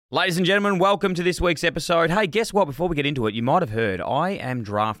Ladies and gentlemen, welcome to this week's episode. Hey, guess what? Before we get into it, you might have heard I am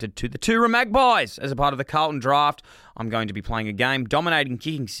drafted to the Toora Magpies as a part of the Carlton draft. I'm going to be playing a game, dominating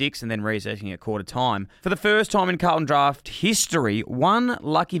kicking six and then resetting at quarter time. For the first time in Carlton draft history, one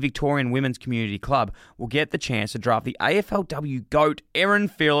lucky Victorian women's community club will get the chance to draft the AFLW GOAT, Erin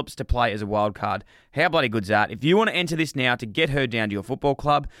Phillips, to play as a wild card. How bloody good's that? If you want to enter this now to get her down to your football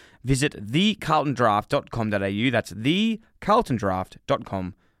club, visit thecarltondraft.com.au. That's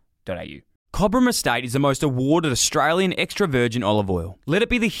thecarltondraft.com.au. Cobram Estate is the most awarded Australian extra virgin olive oil. Let it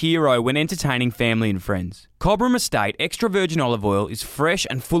be the hero when entertaining family and friends. Cobram Estate extra virgin olive oil is fresh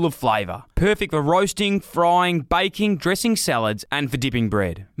and full of flavour. Perfect for roasting, frying, baking, dressing salads, and for dipping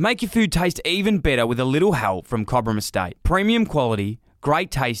bread. Make your food taste even better with a little help from Cobram Estate. Premium quality,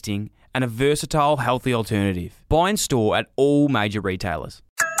 great tasting, and a versatile, healthy alternative. Buy and store at all major retailers.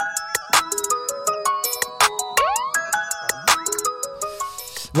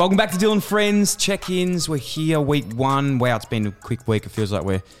 Welcome back to Dylan Friends Check-ins. We're here week one. Wow, it's been a quick week. It feels like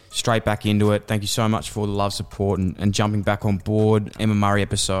we're straight back into it. Thank you so much for the love, support, and jumping back on board. Emma Murray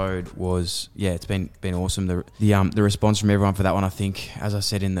episode was, it's been awesome. The response from everyone for that one, I think, as I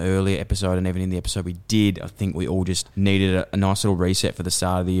said in the earlier episode and even in the episode we did, I think we all just needed a nice little reset for the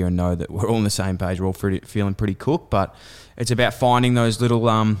start of the year and know that we're all on the same page. We're all feeling pretty cooked, but it's about finding those little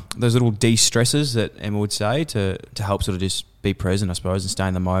de-stressors that Emma would say to help sort of just be present, I suppose, and stay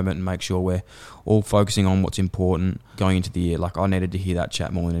in the moment and make sure we're all focusing on what's important going into the year. Like, I needed to hear that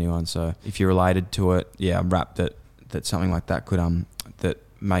chat more than anyone. So if you're related to it, I'm wrapped that something like that could that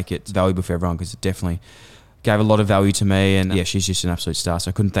make it valuable for everyone, because it definitely gave a lot of value to me. And she's just an absolute star. So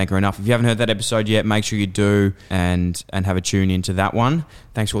I couldn't thank her enough. If you haven't heard that episode yet, make sure you do and have a tune into that one.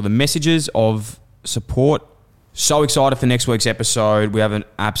 Thanks for all the messages of support. So excited for next week's episode. We have an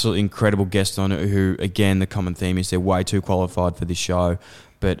absolutely incredible guest on it who, again, the common theme is they're way too qualified for this show.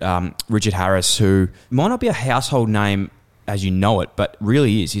 But Richard Harris, who might not be a household name as you know it, but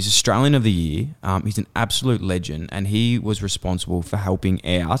really is. He's Australian of the Year. He's an absolute legend, and he was responsible for helping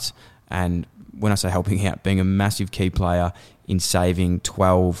out, and when I say helping out, being a massive key player in saving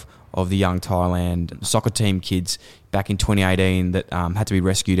 12 of the young Thailand soccer team kids back in 2018 that had to be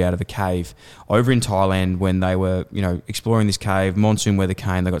rescued out of a cave over in Thailand when they were, exploring this cave. Monsoon weather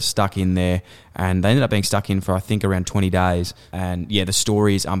came, they got stuck in there, and they ended up being stuck in for, I think, around 20 days. And the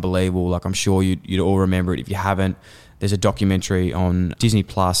story is unbelievable. Like, I'm sure you'd all remember it. If you haven't, there's a documentary on Disney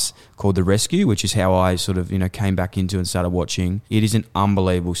Plus called The Rescue, which is how I sort of, came back into and started watching. It is an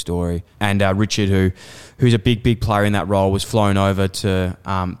unbelievable story. And Richard, who's a big player in that role, was flown over to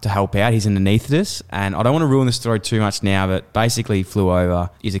help out. He's an anaesthetist, and I don't want to ruin the story too much now, but basically he flew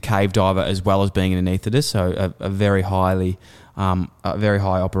over. He's a cave diver as well as being an anaesthetist, so a very high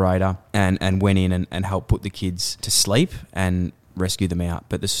operator, and went in and helped put the kids to sleep and rescue them out.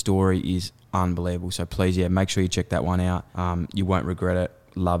 But the story is unbelievable. So please, make sure you check that one out. You won't regret it.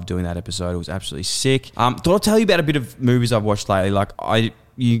 Love doing that episode. It was absolutely sick. Thought I'd tell you about a bit of movies I've watched lately.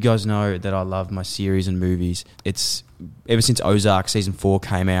 You guys know that I love my series and movies. It's ever since Ozark season 4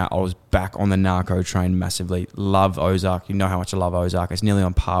 came out, I was back on the narco train massively. Love Ozark. You know how much I love Ozark. It's nearly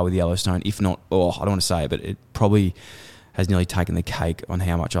on par with Yellowstone, if not, I don't want to say it, but it probably has nearly taken the cake on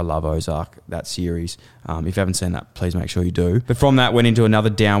how much I love Ozark, that series. If you haven't seen that, please make sure you do. But from that, went into another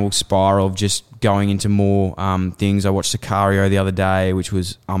downward spiral of just going into more things. I watched Sicario the other day, which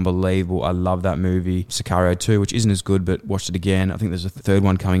was unbelievable. I love that movie. Sicario 2, which isn't as good, but watched it again. I think there's a third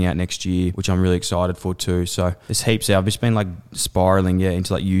one coming out next year, which I'm really excited for too. So there's heaps out. I've just been spiraling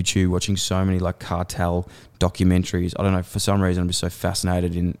into YouTube, watching so many cartel documentaries. I don't know, for some reason I'm just so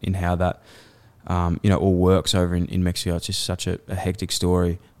fascinated in how that all works over in Mexico. It's just such a hectic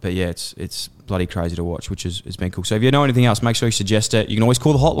story. But it's bloody crazy to watch, which has been cool. So if you know anything else, make sure you suggest it. You can always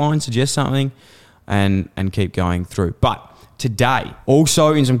call the hotline, suggest something, and keep going through. But today,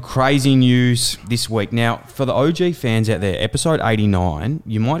 also in some crazy news this week. Now, for the OG fans out there, episode 89,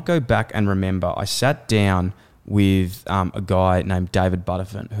 you might go back and remember I sat down with a guy named David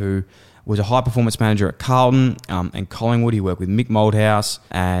Butterfin, who was a high-performance manager at Carlton and Collingwood. He worked with Mick Moldhouse,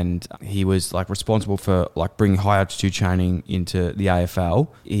 and he was responsible for bringing high-altitude training into the AFL.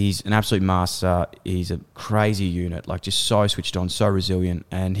 He's an absolute master. He's a crazy unit, just so switched on, so resilient.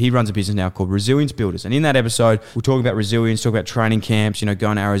 And he runs a business now called Resilience Builders. And in that episode, we'll talk about resilience, talk about training camps,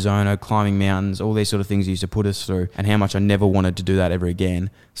 going to Arizona, climbing mountains, all these sort of things he used to put us through, and how much I never wanted to do that ever again.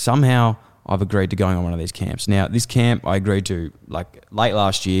 Somehow I've agreed to going on one of these camps. Now, this camp I agreed to late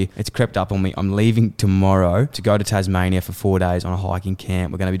last year. It's crept up on me. I'm leaving tomorrow to go to Tasmania for 4 days on a hiking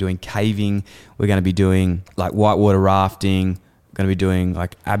camp. We're going to be doing caving. We're going to be doing whitewater rafting. We're going to be doing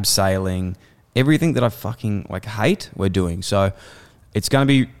abseiling. Everything that I fucking hate, we're doing. So it's going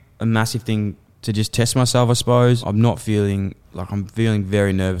to be a massive thing to just test myself, I suppose. I'm feeling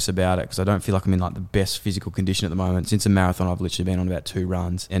very nervous about it because I don't feel like I'm in like the best physical condition at the moment. Since the marathon, I've literally been on about 2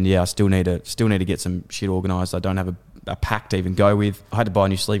 runs, and I still need to get some shit organised. I don't have a pack to even go with. I had to buy a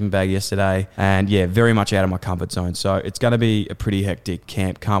new sleeping bag yesterday, and very much out of my comfort zone. So it's going to be a pretty hectic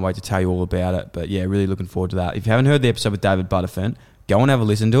camp. Can't wait to tell you all about it. But really looking forward to that. If you haven't heard the episode with David Butterfin, go and have a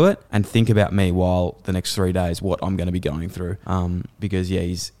listen to it and think about me while the next 3 days, what I'm going to be going through. Because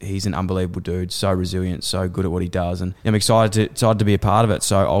he's an unbelievable dude, so resilient, so good at what he does, and I'm excited to be a part of it.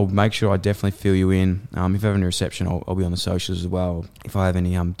 So I'll make sure I definitely fill you in. If I have any reception, I'll be on the socials as well. If I have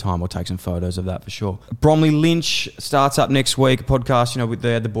any time, I'll take some photos of that for sure. Bromley Lynch starts up next week. A podcast,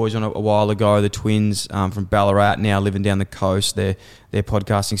 they had the boys on a while ago, the twins from Ballarat, now living down the coast. They're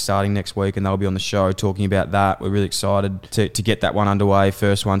podcasting starting next week, and they'll be on the show talking about that. We're really excited to get that one underway.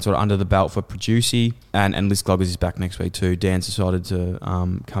 First one sort of under the belt for Producy. And Liz Gloggers is back next week too. Dan's decided to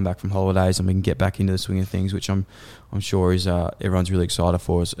come back from holidays, and we can get back into the swing of things, which I'm sure is everyone's really excited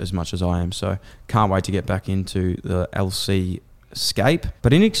for as much as I am. So can't wait to get back into the LC scape.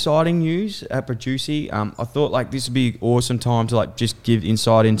 But in exciting news at Producy, I thought like this would be an awesome time to like just give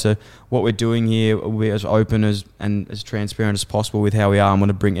insight into what we're doing here. We're as open and as transparent as possible with how we are. I want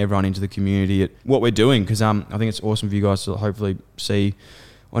to bring everyone into the community at what we're doing, because I think it's awesome for you guys to hopefully see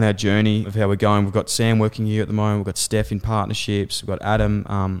on our journey of how we're going. We've got Sam working here at the moment. We've got Steph in partnerships. We've got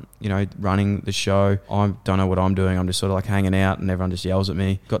Adam, running the show. I don't know what I'm doing. I'm just sort of like hanging out, and everyone just yells at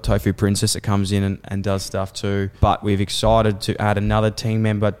me. Got Tofu Princess that comes in and does stuff too. But we've excited to add another team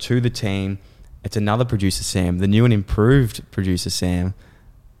member to the team. It's another producer, Sam, the new and improved producer,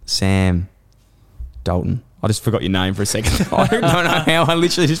 Sam Dalton. I just forgot your name for a second. I don't know how. I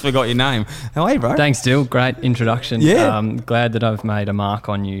literally just forgot your name. How are you, bro? Thanks, Dill. Great introduction. Yeah. Glad that I've made a mark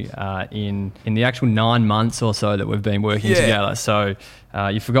on you in the actual 9 months or so that we've been working together. So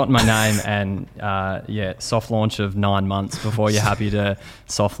you've forgotten my name, and soft launch of 9 months before you're happy to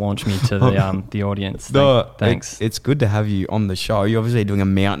soft launch me to the audience. Thanks. It's good to have you on the show. You're obviously doing a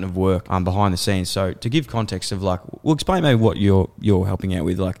mountain of work behind the scenes. So to give context of we'll explain maybe what you're helping out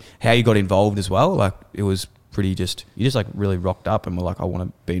with, like how you got involved as well. Like it was pretty you just like really rocked up and were like, I want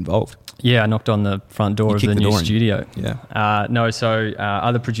to be involved. Yeah, I knocked on the front door of the new studio. Yeah.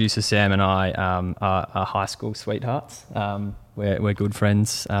 Other producer Sam and I are high school sweethearts. We're good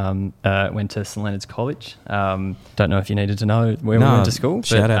friends. Went to St Leonard's College. Don't know if you needed to know where we went to school.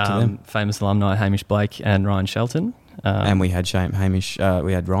 Shout out to them. Famous alumni Hamish Blake and Ryan Shelton. And we had Hamish.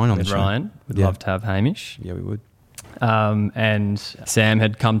 We had Ryan on the show. Ryan. We'd love to have Hamish. Yeah, we would. And Sam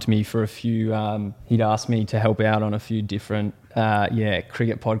had come to me for a few, he'd asked me to help out on a few different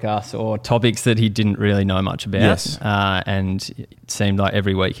cricket podcasts or topics that he didn't really know much about. Yes. And it seemed like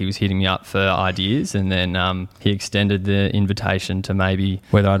every week he was hitting me up for ideas, and then he extended the invitation to maybe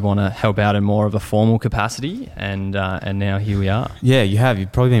whether I'd want to help out in more of a formal capacity, and now here we are. Yeah, you have.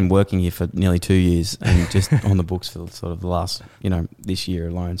 You've probably been working here for nearly 2 years and just on the books for sort of the last, this year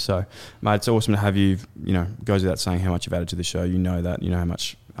alone. So, mate, it's awesome to have you. Goes without saying how much you've added to the show. You know that. You know how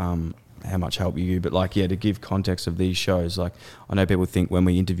much help you give. But to give context of these shows, I know people think when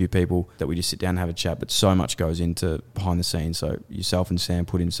we interview people that we just sit down and have a chat, but so much goes into behind the scenes. So yourself and Sam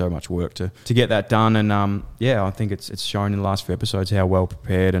put in so much work to get that done. And I think it's shown in the last few episodes how well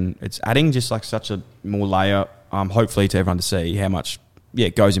prepared, and it's adding just such a more layer, hopefully to everyone to see how much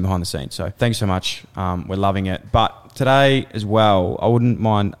it goes in behind the scenes. So thanks so much. We're loving it. But today as well, I wouldn't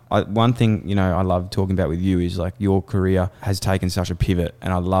mind. One thing, I love talking about with you is your career has taken such a pivot,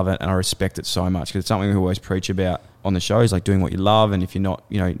 and I love it and I respect it so much, because it's something we always preach about on the show is doing what you love. And if you're not,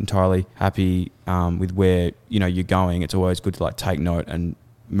 entirely happy with where, you're going, it's always good to take note and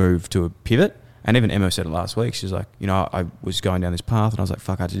move to a pivot. And even Emma said it last week. She's like, I was going down this path, and I was like,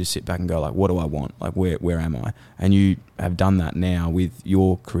 fuck, I had to just sit back and go, what do I want? Where am I? And you have done that now with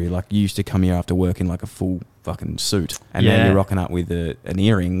your career. You used to come here after work in a full fucking suit, and now you're rocking up with an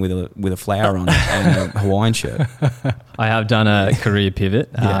earring with a flower on it and a Hawaiian shirt. I have done a career pivot,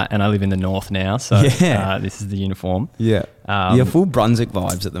 and I live in the north now, so this is the uniform. Yeah. You're full Brunswick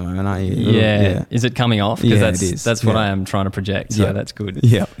vibes at the moment, aren't you? Yeah. Is it coming off? Because it is. That's what I am trying to project, so that's good.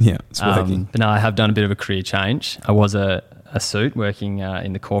 Yeah, it's working. But no, I have done a bit of a career change. I was a suit working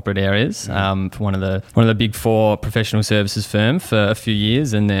in the corporate areas for one of the big four professional services firm for a few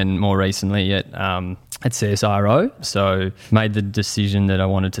years, and then more recently at at CSIRO. So made the decision that I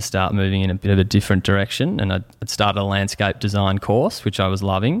wanted to start moving in a bit of a different direction, and I'd started a landscape design course, which I was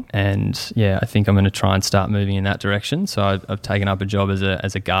loving. And yeah, I think I'm going to try and start moving in that direction. So I've taken up a job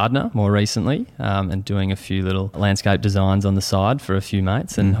as a gardener more recently, and doing a few little landscape designs on the side for a few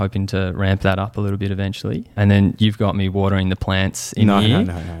mates, and hoping to ramp that up a little bit eventually. And then you've got me watering the plants in here.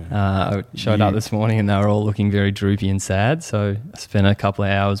 No. I showed up this morning and they were all looking very droopy and sad. So I spent a couple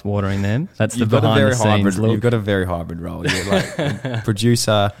of hours watering them. That's the behind the scenes look. You've got a very hybrid role. You're like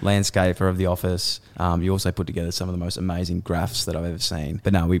producer, landscaper of the office. You also put together some of the most amazing graphs that I've ever seen.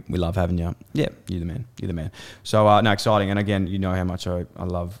 But no, we love having you. Yeah, you're the man. So no, exciting. And again, you know how much I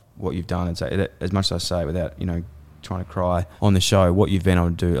love what you've done. And so as much as I say it without, trying to cry on the show, what you've been able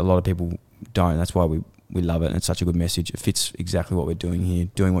to do, a lot of people don't. That's why we love it, and it's such a good message. It fits exactly what we're doing here,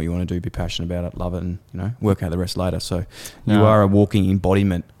 doing what you want to do, be passionate about it, love it, and work out the rest later. So you are a walking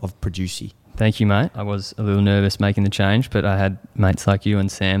embodiment of Producy. Thank you, mate. I was a little nervous making the change, but I had mates like you and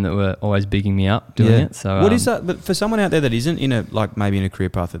Sam that were always bigging me up doing it. So what is that? But for someone out there that isn't maybe in a career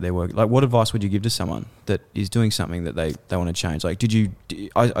path that they're working, what advice would you give to someone that is doing something that they want to change? Like,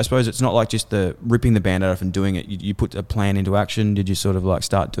 I suppose it's not like just the ripping the band-aid off and doing it. You put a plan into action. Did you sort of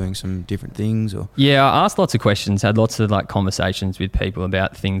start doing some different things? Or yeah, I asked lots of questions, had lots of conversations with people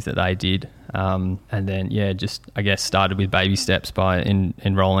about things that they did. And then, just, I guess, started with baby steps by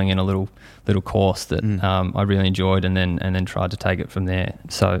enrolling in a little course that I really enjoyed, and then tried to take it from there.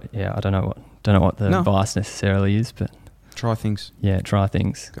 So, yeah, I don't know what the advice necessarily is, but try things. Yeah, try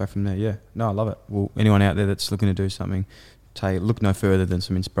things. Go from there, yeah. No, I love it. Well, anyone out there that's looking to do something, look no further than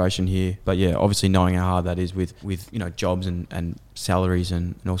some inspiration here. But yeah, obviously knowing how hard that is with jobs and salaries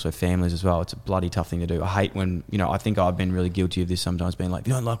and also families as well. It's a bloody tough thing to do. I hate when, I think I've been really guilty of this sometimes, being like, if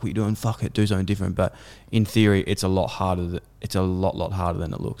you don't like what you're doing, fuck it, do something different. But in theory, it's a lot harder. It's a lot harder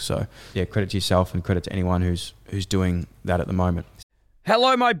than it looks. So yeah, credit to yourself and credit to anyone who's doing that at the moment.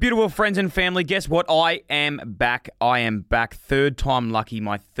 Hello, my beautiful friends and family. Guess what? I am back. Third time lucky.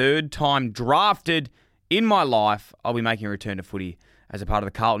 My third time drafted in my life. I'll be making a return to footy as a part of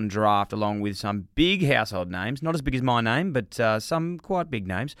the Carlton draft, along with some big household names. Not as big as my name, but some quite big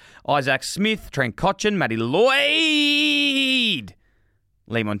names. Isaac Smith, Trent Cotchin, Matty Lloyd,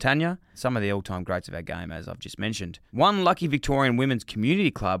 Lee Montagna, some of the all-time greats of our game, as I've just mentioned. One lucky Victorian Women's Community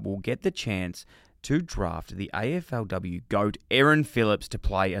Club will get the chance to draft the AFLW GOAT Erin Phillips to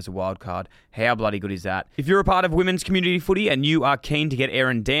play as a wild card. How bloody good is that? If you're a part of women's community footy and you are keen to get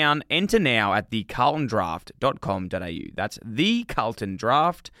Erin down, enter now at thecarltondraft.com.au. That's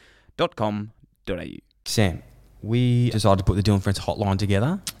thecarltondraft.com.au. Sam, we decided to put the Dylan Friends hotline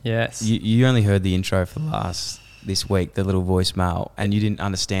together. Yes. You only heard the intro for this week, the little voicemail, and you didn't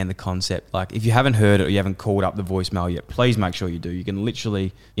understand the concept. Like, if you haven't heard it or you haven't called up the voicemail yet, please make sure you do. You can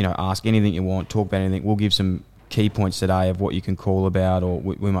literally, ask anything you want, talk about anything. We'll give some key points today of what you can call about, or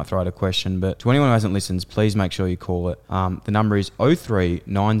we might throw out a question. But to anyone who hasn't listened, please make sure you call it. The number is 03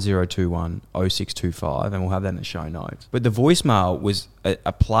 9021 0625, and we'll have that in the show notes. But the voicemail was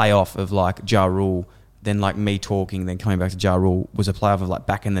a play off of Ja Rule. Then me talking, then coming back to Ja Rule was a play off of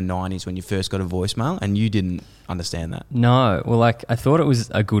back in the 90s when you first got a voicemail, and you didn't understand that. No, well, I thought it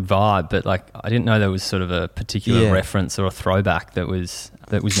was a good vibe, but I didn't know there was sort of a particular reference or a throwback that was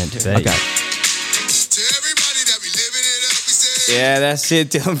meant to be. Okay. Yeah, that's it,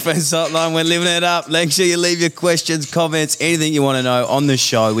 Dylan Friends Hotline. We're living it up. Make sure you leave your questions, comments, anything you want to know on the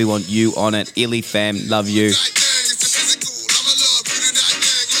show. We want you on it. Illy fam, love you.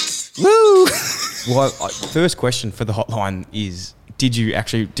 Woo! Well, first question for the hotline is: did you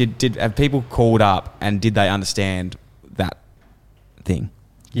actually have people called up and did they understand that thing?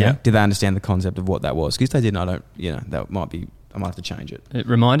 Yeah. Did they understand the concept of what that was? Because they didn't, I might have to change it. It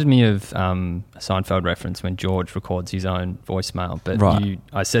reminded me of a Seinfeld reference when George records his own voicemail. But right.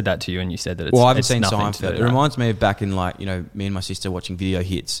 I said that to you and you said that it's Well, I haven't it's seen nothing Seinfeld. to do, It reminds me of back in me and my sister watching video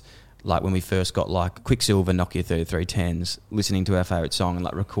hits, when we first got Quicksilver Nokia 3310s, listening to our favourite song and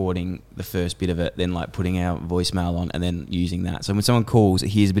recording the first bit of it, then putting our voicemail on and then using that. So when someone calls,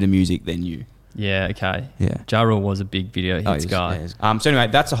 here's a bit of music, then you. Yeah, okay. Yeah. Ja Rule was a big video hits guy. Yeah, so anyway,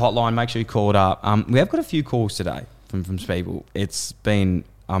 that's a hotline. Make sure you call it up. We have got a few calls today from people. It's been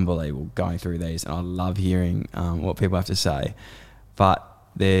unbelievable going through these, and I love hearing what people have to say. But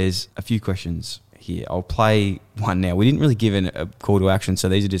there's a few questions here. I'll play one now. We didn't really give a call to action, so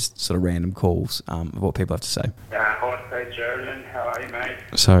these are just sort of random calls of what people have to say. Hi, Jordan. How are you, mate?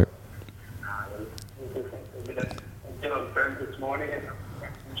 So, Dylan Friends this morning at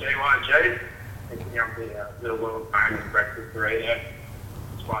GYG. Picking up the little world famous breakfast burrito,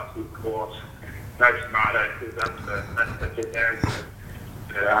 spicy course, no tomatoes because that's the fit there.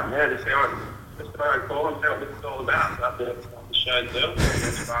 But just just thought I'd call and see what this is all about. So after the show too,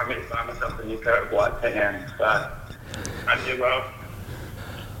 just find myself a new pair of white pants. So I did well.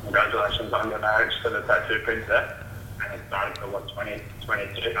 Congratulations on your marriage to the tattoo princess. And it's starting for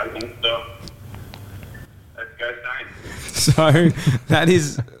 2022, I think. So let's go, Saints. So that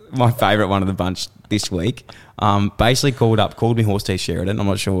is my favourite one of the bunch this week. Basically called me Horse T Sheridan. I'm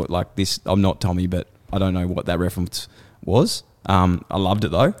not sure, like this, I'm not Tommy, but I don't know what that reference was. I loved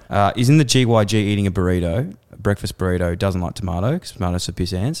it though. He's in the GYG eating a burrito, a breakfast burrito, doesn't like tomato because tomatoes are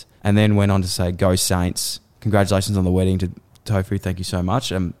piss ants. And then went on to say, go Saints. Congratulations on the wedding to Tofu. Thank you so much.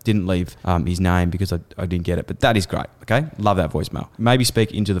 Didn't leave his name because I didn't get it, but that is great. Okay. Love that voicemail. Maybe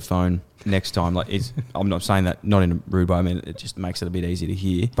speak into the phone next time. I'm not saying that not in a rude way. I mean, it just makes it a bit easier to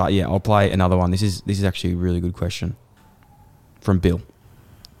hear. But yeah, I'll play another one. This is actually a really good question from Bill.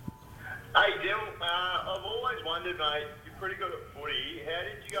 Hey, Dill, I've always wondered, mate, you're pretty good at footy. How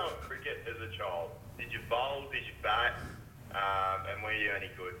did you go at cricket as a child? Did you bowl? Did you bat? And were you any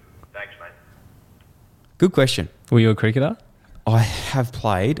good? Thanks, mate. Good question. Were you a cricketer? I have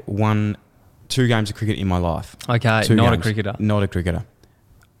played 2 games of cricket in my life. Okay, 2 not games. a cricketer. Not a cricketer.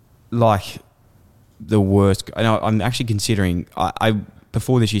 Like the worst. I'm actually considering. I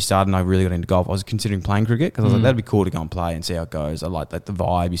before this year started and I really got into golf, I was considering playing cricket because I was like, that'd be cool to go and play and see how it goes. I like the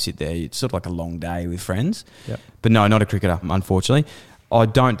vibe. You sit there. It's sort of like a long day with friends. Yep. But no, not a cricketer, unfortunately. I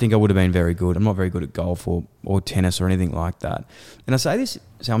don't think I would have been very good. I'm not very good at golf or tennis or anything like that. And I say this,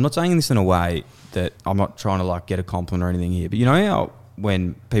 so I'm not saying this in a way that I'm not trying to like get a compliment or anything here, but you know how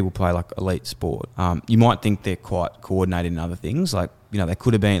when people play like elite sport, you might think they're quite coordinated in other things. Like, you know, they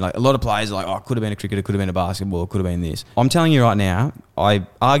could have been like a lot of players are like, oh, could have been a cricketer, could have been a basketball, could have been this. I'm telling you right now, I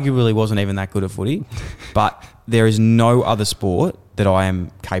arguably wasn't even that good at footy, but there is no other sport that I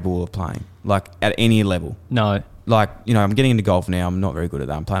am capable of playing, like at any level. No. Like, you know, I'm getting into golf now. I'm not very good at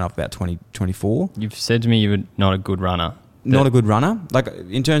that. I'm playing off about 24. You've said to me you were not a good runner. Not a good runner. Like,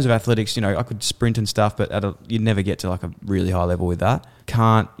 in terms of athletics, you know, I could sprint and stuff, but you'd never get to, like, a really high level with that.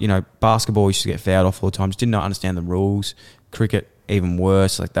 Can't, you know, basketball used to get fouled off all the time. Just did not understand the rules. Cricket, even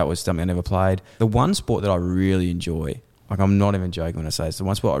worse. Like, that was something I never played. The one sport that I really enjoy, like, I'm not even joking when I say this, the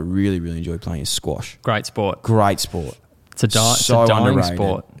one sport I really, really enjoy playing is squash. Great sport. Great sport. It's a dying underrated.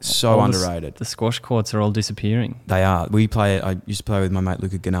 sport. So underrated. The squash courts are all disappearing. They are. I used to play with my mate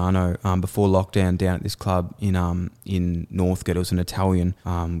Luca Ganano before lockdown down at this club in Northcote. It was an Italian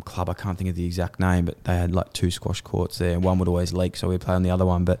club. I can't think of the exact name, but they had like 2 squash courts there. One would always leak, so we'd play on the other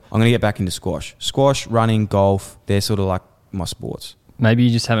one. But I'm going to get back into squash. Squash, running, golf, they're sort of like my sports. Maybe you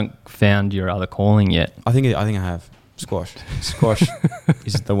just haven't found your other calling yet. I think I have. Squash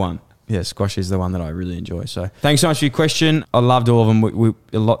is the one. Yeah, squash is the one that I really enjoy. So thanks so much for your question. I loved all of them.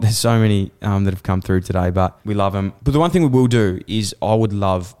 There's so many that have come through today, but we love them. But the one thing we will do is I would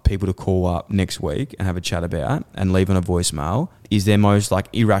love people to call up next week and have a chat about and leave on a voicemail is their most like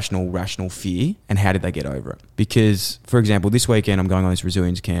rational fear and how did they get over it? Because, for example, this weekend I'm going on this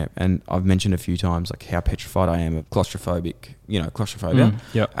resilience camp and I've mentioned a few times like how petrified I am of claustrophobia.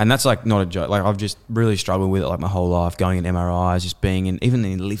 Yep. And that's like not a joke. Like I've just really struggled with it like my whole life, going in MRIs, just being in, even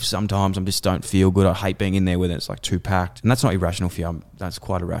in lifts sometimes I just don't feel good. I hate being in there when it's like too packed. And that's not irrational fear. That's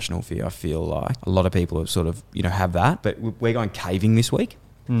quite a rational fear. I feel like a lot of people have sort of, have that. But we're going caving this week.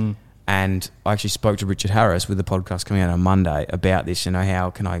 And I actually spoke to Richard Harris with the podcast coming out on Monday about this, how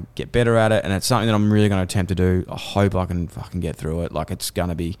can I get better at it? And it's something that I'm really going to attempt to do. I hope I can fucking get through it. Like it's going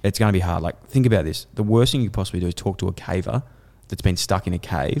to be hard. Like think about this. The worst thing you could possibly do is talk to a caver that's been stuck in a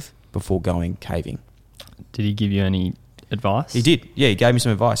cave before going caving. Did he give you any advice? He did. Yeah, he gave me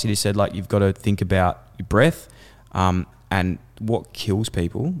some advice. He just said, like, you've got to think about your breath and what kills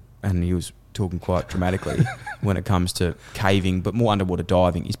people. And he was talking quite dramatically when it comes to caving, but more underwater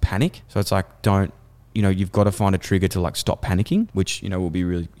diving, is panic. So it's like, you've got to find a trigger to like stop panicking, which, will be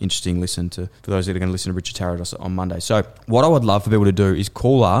really interesting for those that are going to listen to Richard Harris on Monday. So what I would love for people to do is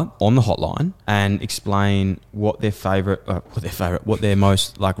call up on the hotline and explain what their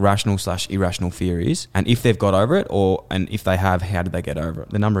most like rational/irrational fear is, and if they've got over it, and if they have, how did they get over it?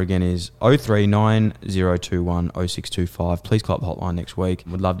 The number again is 0390210625. Please call up the hotline next week.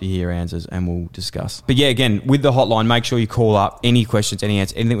 Would love to hear your answers and we'll discuss. But yeah, again, with the hotline, make sure you call up any questions, any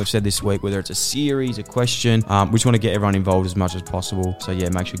answers, anything we've said this week, whether it's a series, a question. We just want to get everyone involved as much as possible. So yeah,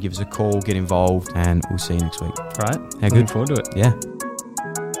 make sure you give us a call, get involved, and we'll see you next week. Right. How good? Looking forward to it. Yeah.